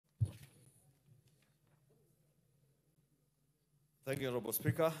Thank you, Honorable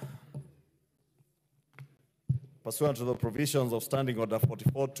Speaker. Pursuant to the provisions of Standing Order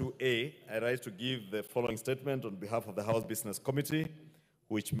 44-2A, I rise to give the following statement on behalf of the House Business Committee,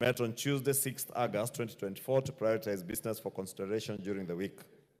 which met on Tuesday, 6th August 2024 to prioritize business for consideration during the week.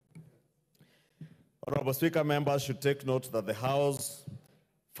 Honorable Speaker, members should take note that the House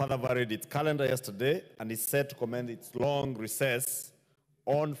further varied its calendar yesterday and is set to commence its long recess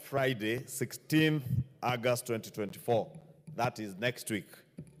on Friday, 16th August 2024. That is next week.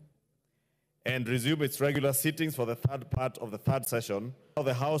 And resume its regular sittings for the third part of the third session of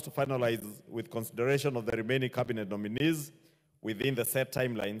the House to finalize with consideration of the remaining cabinet nominees within the set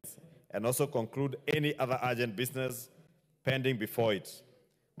timelines and also conclude any other urgent business pending before it.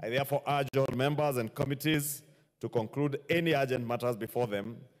 I therefore urge all members and committees to conclude any urgent matters before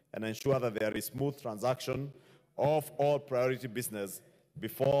them and ensure that there is smooth transaction of all priority business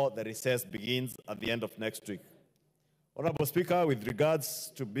before the recess begins at the end of next week. Honorable Speaker, with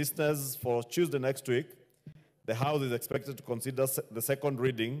regards to business for Tuesday next week, the House is expected to consider the second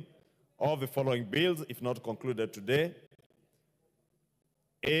reading of the following bills, if not concluded today.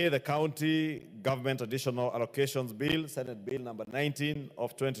 A, the County Government Additional Allocations Bill, Senate Bill number 19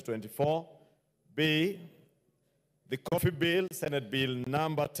 of 2024. B, the Coffee Bill, Senate Bill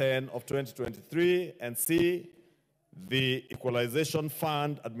number 10 of 2023. And C, the Equalization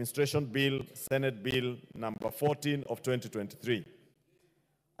Fund Administration Bill, Senate Bill number 14 of 2023.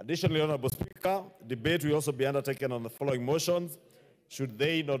 Additionally, Honorable Speaker, debate will also be undertaken on the following motions, should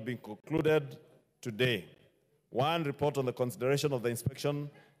they not be concluded today. 1, report on the consideration of the inspection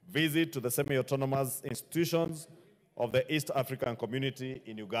visit to the semi-autonomous institutions of the East African Community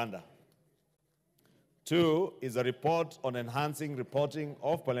in Uganda. 2 is a report on enhancing reporting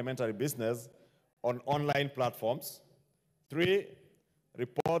of parliamentary business on online platforms. 3,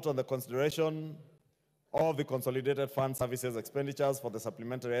 report on the consideration of the consolidated fund services expenditures for the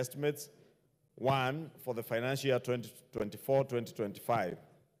supplementary estimates 1 for the financial year 2024-2025.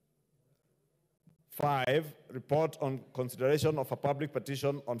 5, report on consideration of a public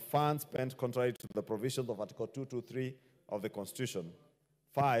petition on funds spent contrary to the provisions of Article 223 of the Constitution.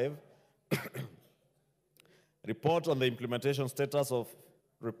 5, report on the implementation status of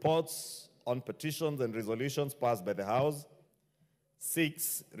reports on petitions and resolutions passed by the House.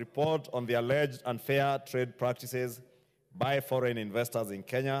 6, report on the alleged unfair trade practices by foreign investors in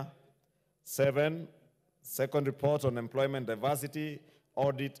Kenya. 7, second report on employment diversity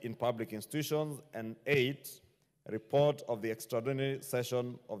audit in public institutions. And 8, report of the extraordinary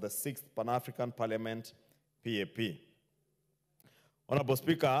session of the 6th Pan-African Parliament, PAP. Honorable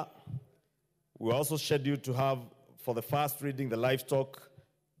Speaker, we are also scheduled to have for the first reading the livestock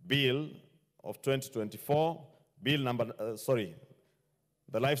bill of 2024,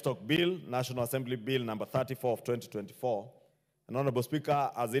 the livestock bill, National Assembly Bill number 34 of 2024. And Honorable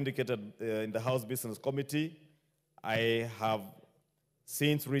Speaker, as indicated in the House Business Committee, I have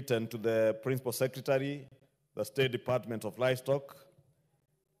since written to the Principal Secretary, the State Department of Livestock,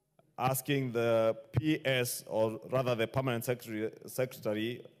 asking the PS, or rather the Permanent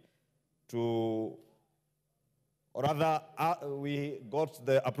Secretary to, or rather, we got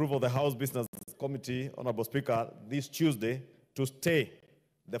the approval of the House Business Committee, Honorable Speaker, this Tuesday to stay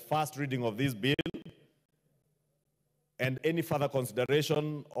the first reading of this bill and any further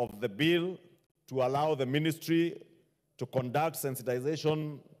consideration of the bill to allow the ministry to conduct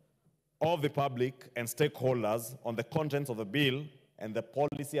sensitization of the public and stakeholders on the contents of the bill and the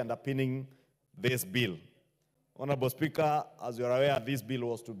policy underpinning this bill. Honorable Speaker, as you are aware, this bill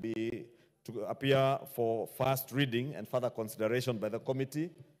was to appear for first reading and further consideration by the committee,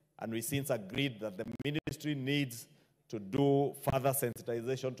 and we since agreed that the ministry needs to do further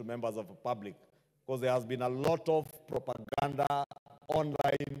sensitization to members of the public, because there has been a lot of propaganda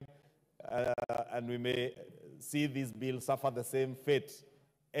online, and we may see this bill suffer the same fate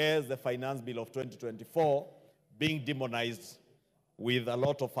as the finance bill of 2024, being demonized with a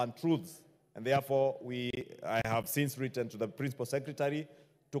lot of untruths. And therefore, I have since written to the Principal Secretary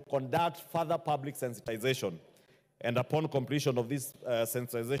to conduct further public sensitization. And upon completion of this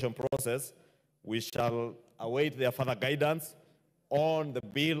sensitization process, we shall await their further guidance on the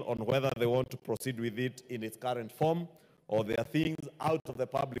bill, on whether they want to proceed with it in its current form, or there are things out of the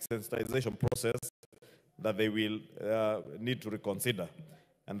public sensitization process that they will need to reconsider,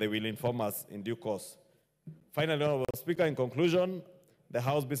 and they will inform us in due course. Finally, Honorable Speaker, in conclusion, the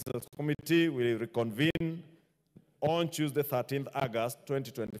House Business Committee will reconvene on Tuesday, 13th August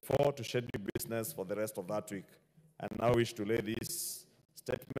 2024 to schedule business for the rest of that week. And now wish to lay this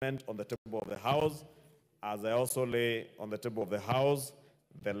statement on the table of the House, as I also lay on the table of the House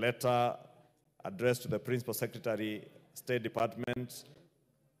the letter addressed to the Principal Secretary State Department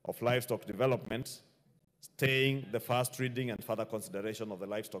of Livestock Development staying the first reading and further consideration of the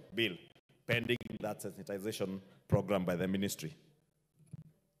livestock bill, pending that sensitization program by the ministry.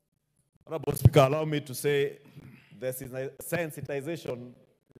 Honorable Speaker, allow me to say the sensitization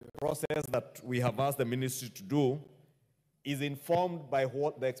process that we have asked the ministry to do is informed by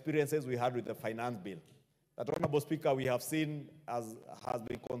what the experiences we had with the finance bill. That, Honorable Speaker, we have seen, as has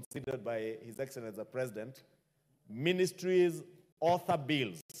been considered by His Excellency the President, ministries author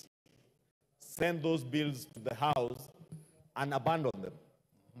bills, send those bills to the House and abandon them.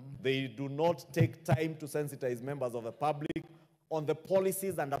 They do not take time to sensitize members of the public on the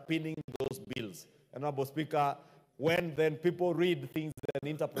policies underpinning those bills. Honorable Speaker, when then people read things and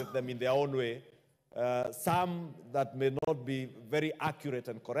interpret them in their own way, some that may not be very accurate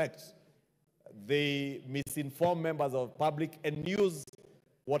and correct, they misinform members of the public and use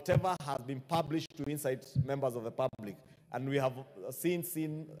whatever has been published to incite members of the public. And we have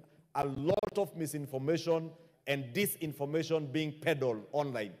seen a lot of misinformation and disinformation being peddled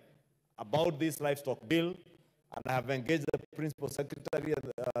online about this livestock bill. And I have engaged the Principal Secretary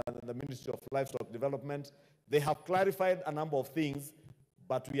and the Ministry of Livestock Development. They have clarified a number of things,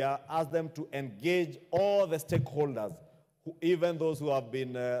 but we are asked them to engage all the stakeholders, even those who have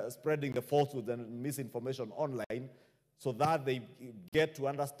been spreading the falsehoods and misinformation online, so that they get to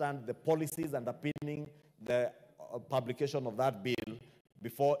understand the policies underpinning the publication of that bill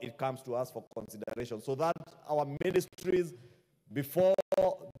before it comes to us for consideration, so that our ministries, before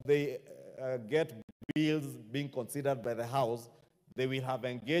they get bills being considered by the House, they will have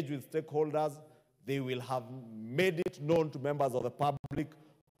engaged with stakeholders, they will have made it known to members of the public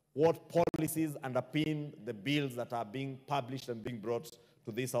what policies underpin the bills that are being published and being brought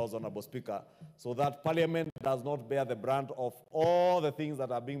to this House, Honorable Speaker, so that Parliament does not bear the brunt of all the things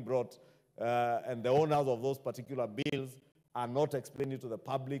that are being brought, and the owners of those particular bills are not explaining to the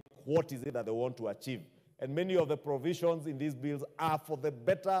public what is it that they want to achieve. And many of the provisions in these bills are for the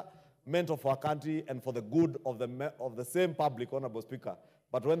betterment of our country and for the good of the same public, Honorable Speaker.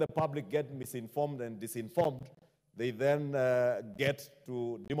 But when the public get misinformed and disinformed, they then get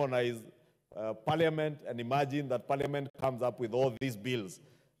to demonize Parliament and imagine that Parliament comes up with all these bills,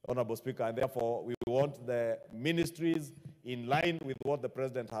 Honorable Speaker. And therefore, we want the ministries, in line with what the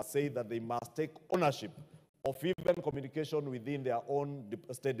President has said, that they must take ownership of even communication within their own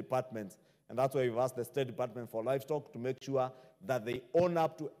state departments. And that's why we've asked the State Department for Livestock to make sure that they own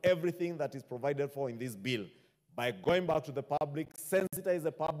up to everything that is provided for in this bill, by going back to the public, sensitize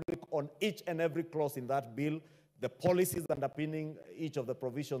the public on each and every clause in that bill, the policies underpinning each of the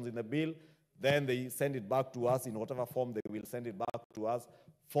provisions in the bill. Then they send it back to us in whatever form they will send it back to us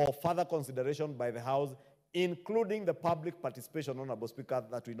for further consideration by the House, including the public participation, Honorable Speaker,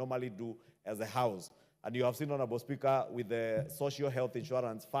 that we normally do as a House. And you have seen, Honorable Speaker, with the Social Health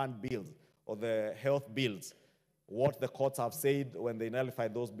Insurance Fund bills, or the health bills, what the courts have said when they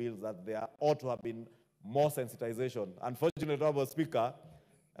nullified those bills, that there ought to have been more sensitization. Unfortunately, Honorable Speaker,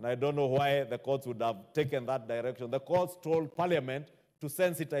 and I don't know why the courts would have taken that direction, the courts told Parliament to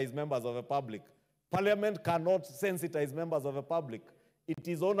sensitize members of the public. Parliament cannot sensitize members of the public. It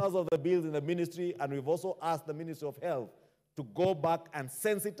is owners of the bills in the ministry, and we've also asked the Ministry of Health to go back and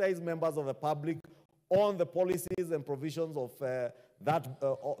sensitize members of the public on the policies and provisions of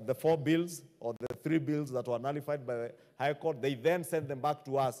the 4 bills or the 3 bills that were nullified by the High Court. They then send them back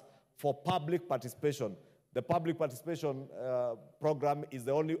to us for public participation. The public participation program is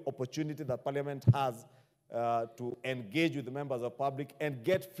the only opportunity that Parliament has to engage with the members of the public and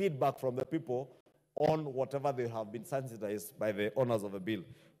get feedback from the people on whatever they have been sensitized by the owners of the bill.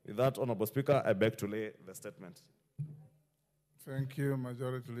 With that, Honorable Speaker, I beg to lay the statement. Thank you,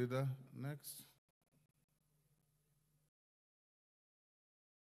 Majority Leader. Next.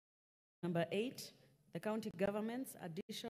 Number 8, the county government's addition